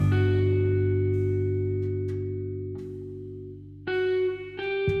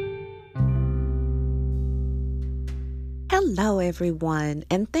Hello, everyone,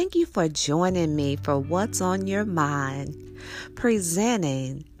 and thank you for joining me for What's on Your Mind.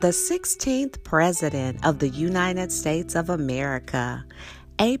 Presenting the 16th President of the United States of America,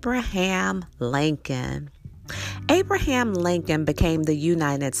 Abraham Lincoln. Abraham Lincoln became the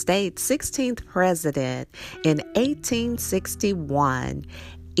United States' 16th President in 1861,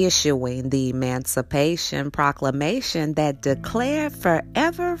 issuing the Emancipation Proclamation that declared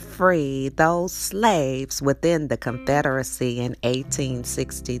forever free those slaves within the Confederacy in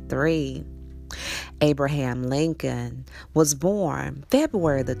 1863. Abraham Lincoln was born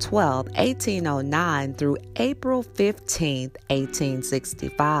February the 12th, 1809 through April 15th,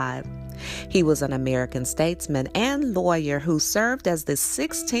 1865. He was an American statesman and lawyer who served as the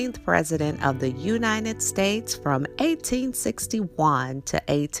 16th President of the United States from 1861 to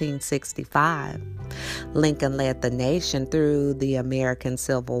 1865. Lincoln led the nation through the American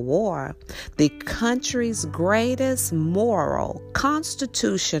Civil War, the country's greatest moral,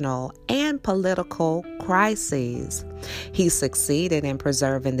 constitutional, and political crises. He succeeded in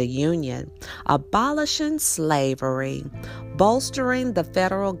preserving the Union, abolishing slavery, bolstering the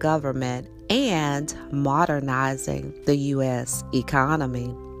federal government, and modernizing the U.S.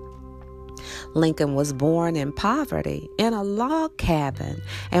 economy. Lincoln was born in poverty in a log cabin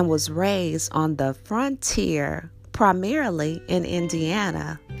and was raised on the frontier, primarily in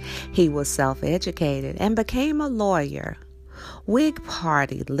Indiana. He was self-educated and became a lawyer, Whig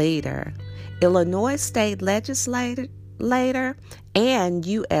Party leader, Illinois state legislator, and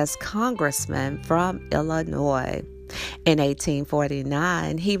U.S. congressman from Illinois. In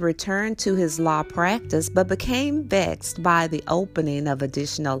 1849, he returned to his law practice but became vexed by the opening of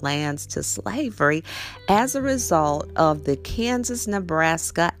additional lands to slavery as a result of the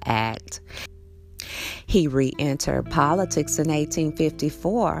Kansas-Nebraska Act. He re-entered politics in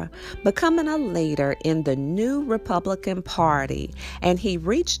 1854, becoming a leader in the new Republican Party, and he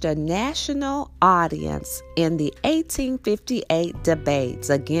reached a national audience in the 1858 debates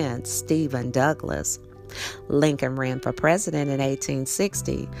against Stephen Douglas. Lincoln ran for president in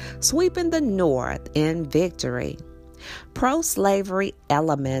 1860, sweeping the North in victory. Pro-slavery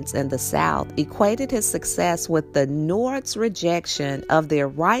elements in the South equated his success with the North's rejection of their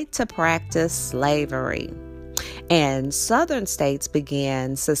right to practice slavery, and Southern states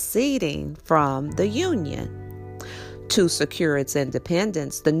began seceding from the Union. To secure its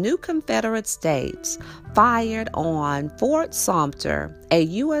independence, the new Confederate States fired on Fort Sumter, a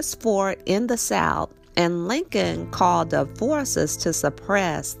U.S. fort in the South, and Lincoln called up forces to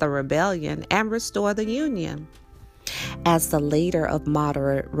suppress the rebellion and restore the Union. As the leader of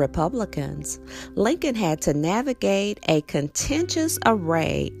moderate Republicans, Lincoln had to navigate a contentious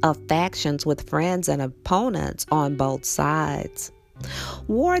array of factions with friends and opponents on both sides.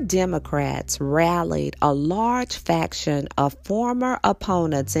 War Democrats rallied a large faction of former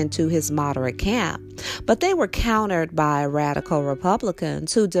opponents into his moderate camp, but they were countered by radical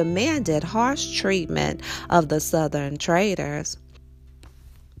Republicans who demanded harsh treatment of the Southern traitors.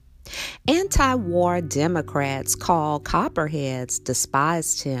 Anti-war Democrats called Copperheads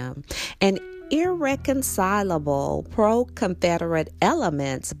despised him, and irreconcilable pro-Confederate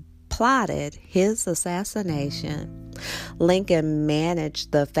elements plotted his assassination. Lincoln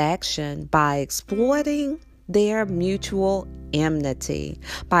managed the faction by exploiting their mutual enmity,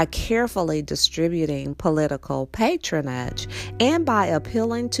 by carefully distributing political patronage, and by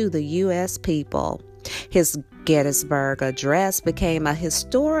appealing to the U.S. people. His Gettysburg Address became a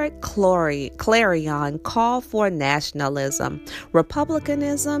historic clarion call for nationalism,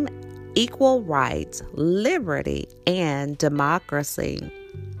 republicanism, equal rights, liberty, and democracy.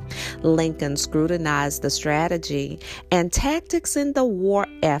 Lincoln scrutinized the strategy and tactics in the war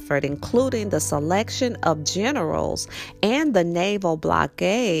effort, including the selection of generals and the naval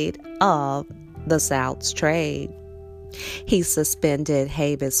blockade of the South's trade. He suspended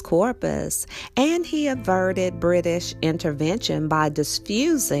habeas corpus, and he averted British intervention by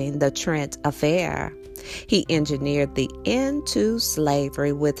diffusing the Trent Affair. He engineered the end to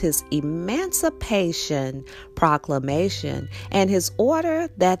slavery with his Emancipation Proclamation and his order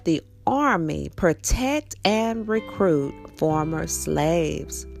that the Army protect and recruit former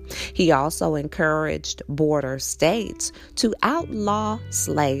slaves. He also encouraged border states to outlaw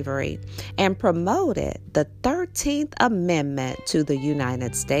slavery and promoted the 13th Amendment to the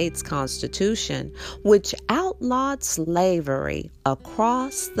United States Constitution, which outlawed slavery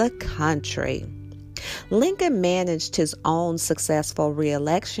across the country. Lincoln managed his own successful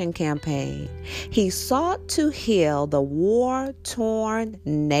re-election campaign. He sought to heal the war-torn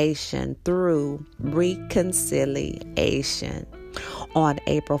nation through reconciliation. On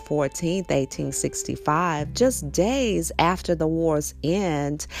April 14, 1865, just days after the war's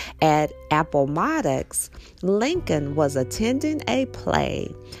end at Appomattox, Lincoln was attending a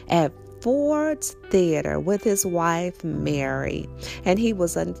play at Ford's Theater with his wife Mary, and he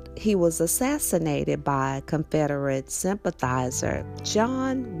was assassinated by Confederate sympathizer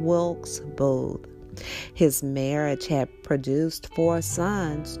John Wilkes Booth. His marriage had produced 4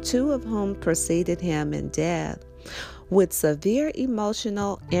 sons, 2 of whom preceded him in death, with severe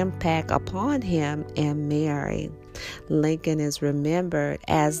emotional impact upon him and Mary. Lincoln is remembered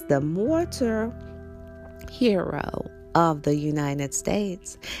as the mortar hero of the United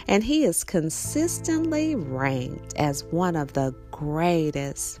States, and he is consistently ranked as one of the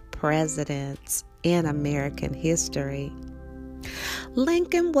greatest presidents in American history.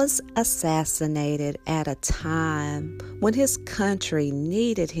 Lincoln was assassinated at a time when his country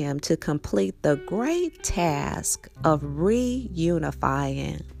needed him to complete the great task of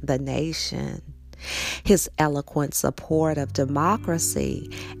reunifying the nation. His eloquent support of democracy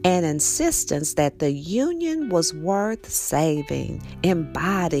and insistence that the Union was worth saving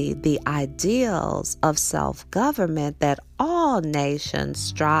embodied the ideals of self-government that all nations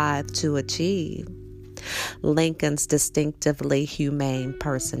strive to achieve. Lincoln's distinctively humane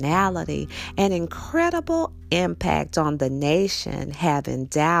personality and incredible impact on the nation have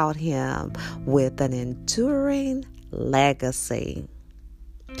endowed him with an enduring legacy.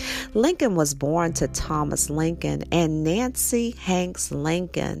 Lincoln was born to Thomas Lincoln and Nancy Hanks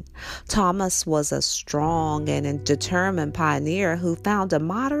Lincoln. Thomas was a strong and determined pioneer who found a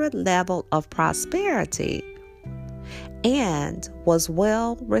moderate level of prosperity and was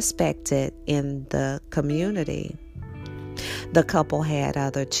well respected in the community. The couple had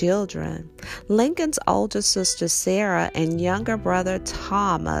other children: Lincoln's older sister Sarah and younger brother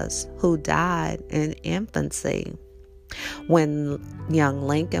Thomas, who died in infancy. When young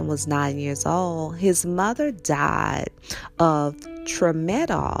Lincoln was 9 years old, his mother died of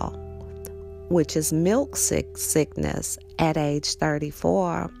tremedal, which is milk sickness, at age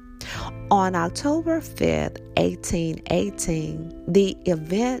 34. On October 5th, 1818, the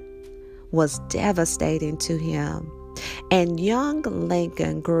event was devastating to him, and young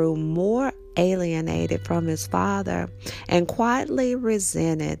Lincoln grew more alienated from his father and quietly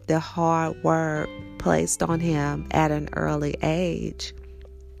resented the hard work placed on him at an early age.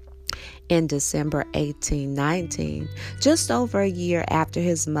 In December 1819, just over a year after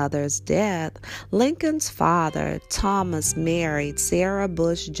his mother's death, Lincoln's father, Thomas, married Sarah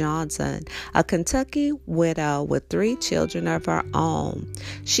Bush Johnson, a Kentucky widow with 3 children of her own.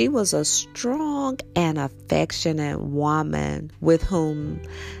 She was a strong and affectionate woman with whom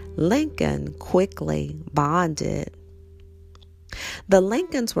Lincoln quickly bonded. The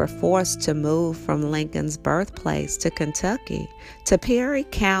Lincolns were forced to move from Lincoln's birthplace to Kentucky to Perry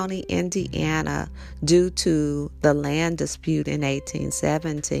County, Indiana, due to the land dispute in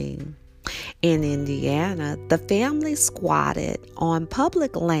 1817. In Indiana, the family squatted on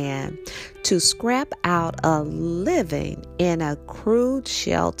public land to scrap out a living in a crude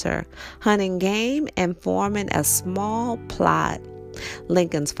shelter, hunting game and forming a small plot.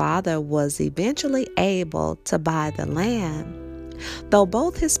 Lincoln's father was eventually able to buy the land. Though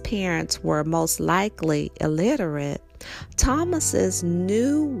both his parents were most likely illiterate, Thomas's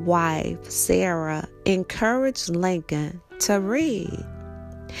new wife, Sarah, encouraged Lincoln to read.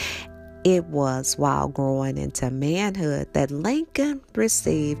 It was while growing into manhood that Lincoln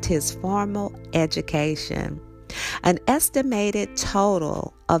received his formal education, an estimated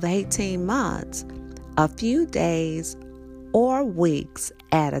total of 18 months, a few days or weeks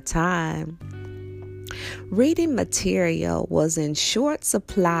at a time. Reading material was in short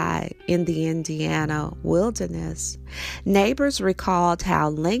supply in the Indiana wilderness. Neighbors recalled how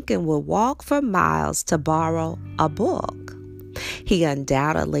Lincoln would walk for miles to borrow a book. He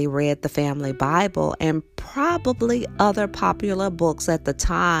undoubtedly read the family Bible and probably other popular books at the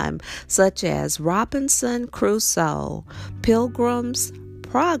time, such as Robinson Crusoe, Pilgrim's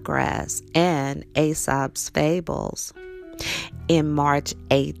Progress, and Aesop's Fables. In March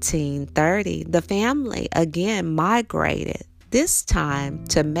 1830, the family again migrated, this time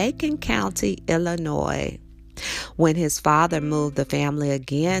to Macon County, Illinois. When his father moved the family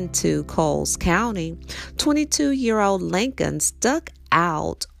again to Coles County, 22-year-old Lincoln stuck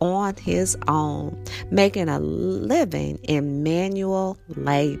out on his own, making a living in manual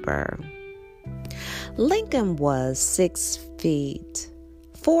labor. Lincoln was 6 feet,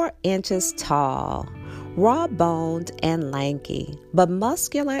 4 inches tall, raw-boned and lanky, but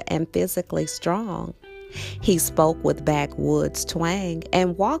muscular and physically strong. He spoke with backwoods twang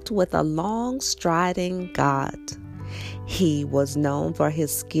and walked with a long, striding gait. He was known for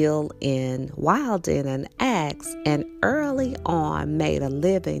his skill in wielding an axe and early on made a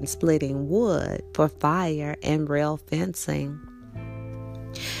living splitting wood for fire and rail fencing.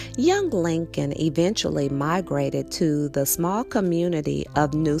 Young Lincoln eventually migrated to the small community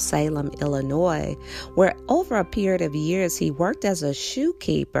of New Salem, Illinois, where over a period of years he worked as a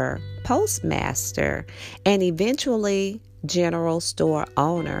shoekeeper, postmaster, and eventually general store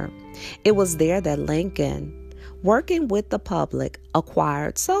owner. It was there that Lincoln, working with the public,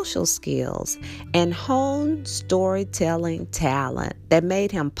 acquired social skills and honed storytelling talent that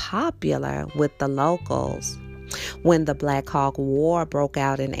made him popular with the locals. When the Black Hawk War broke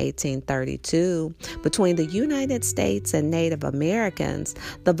out in 1832 between the United States and Native Americans,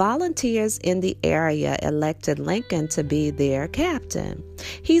 the volunteers in the area elected Lincoln to be their captain.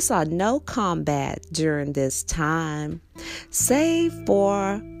 He saw no combat during this time, save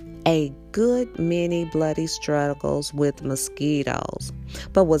for a good many bloody struggles with mosquitoes,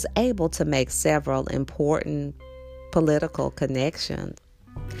 but was able to make several important political connections.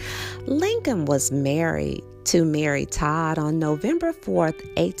 Lincoln was married to Mary Todd on November 4th,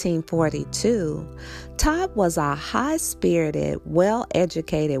 1842. Todd was a high-spirited,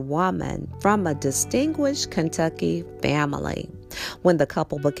 well-educated woman from a distinguished Kentucky family. When the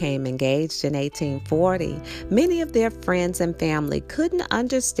couple became engaged in 1840, many of their friends and family couldn't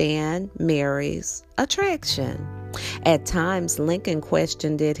understand Mary's attraction. At times, Lincoln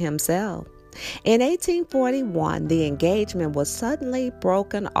questioned it himself. In 1841, the engagement was suddenly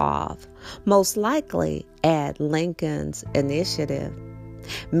broken off, most likely at Lincoln's initiative.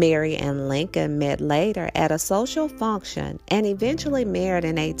 Mary and Lincoln met later at a social function and eventually married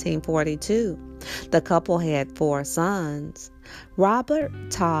in 1842. The couple had 4 sons: Robert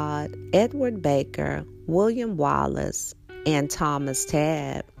Todd, Edward Baker, William Wallace, and Thomas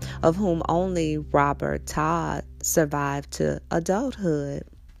Tabb, of whom only Robert Todd survived to adulthood.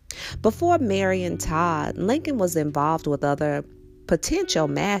 Before marrying Todd, Lincoln was involved with other potential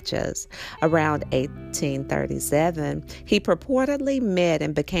matches. Around 1837, he purportedly met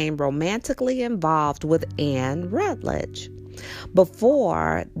and became romantically involved with Anne Rutledge.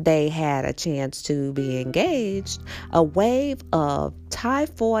 Before they had a chance to be engaged, a wave of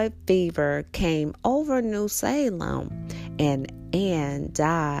typhoid fever came over New Salem, and Anne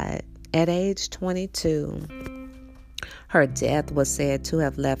died at age 22. Her death was said to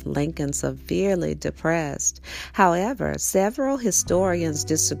have left Lincoln severely depressed. However, several historians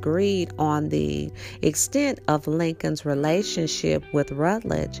disagreed on the extent of Lincoln's relationship with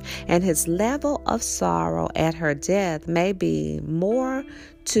Rutledge, and his level of sorrow at her death may be more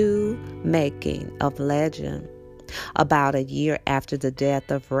to making of legend. About a year after the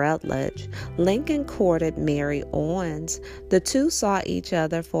death of Rutledge, Lincoln courted Mary Owens. The two saw each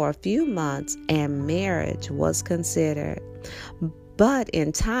other for a few months and marriage was considered. But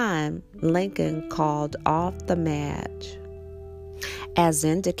in time, Lincoln called off the match. As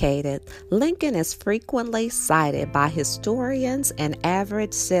indicated, Lincoln is frequently cited by historians and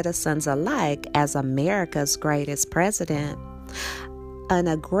average citizens alike as America's greatest president. An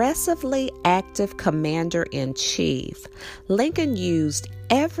aggressively active commander-in-chief, Lincoln used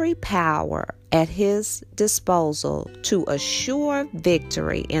every power at his disposal to assure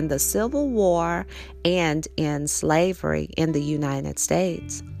victory in the Civil War and in slavery in the United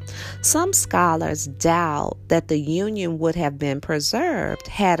States. Some scholars doubt that the Union would have been preserved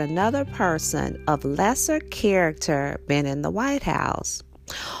had another person of lesser character been in the White House.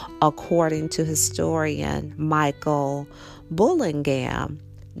 According to historian Michael Bullingham,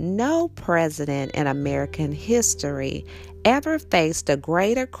 no president in American history ever faced a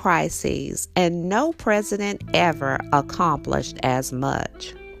greater crisis, and no president ever accomplished as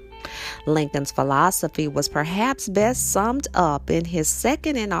much. Lincoln's philosophy was perhaps best summed up in his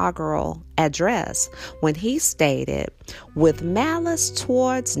second inaugural address when he stated, "With malice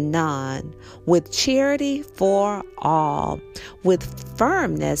towards none, with charity for all, with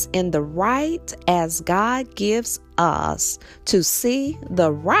firmness in the right as God gives us to see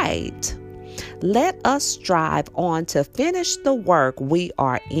the right, let us strive on to finish the work we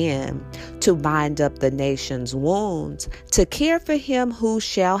are in, to bind up the nation's wounds, to care for him who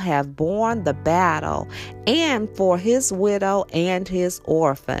shall have borne the battle, and for his widow and his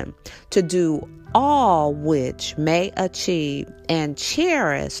orphan, to do all which may achieve and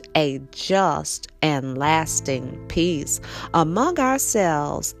cherish a just and lasting peace among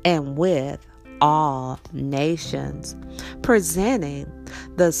ourselves and with all nations," presenting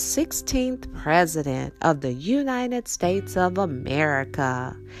the 16th President of the United States of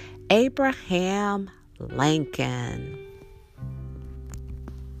America, Abraham Lincoln.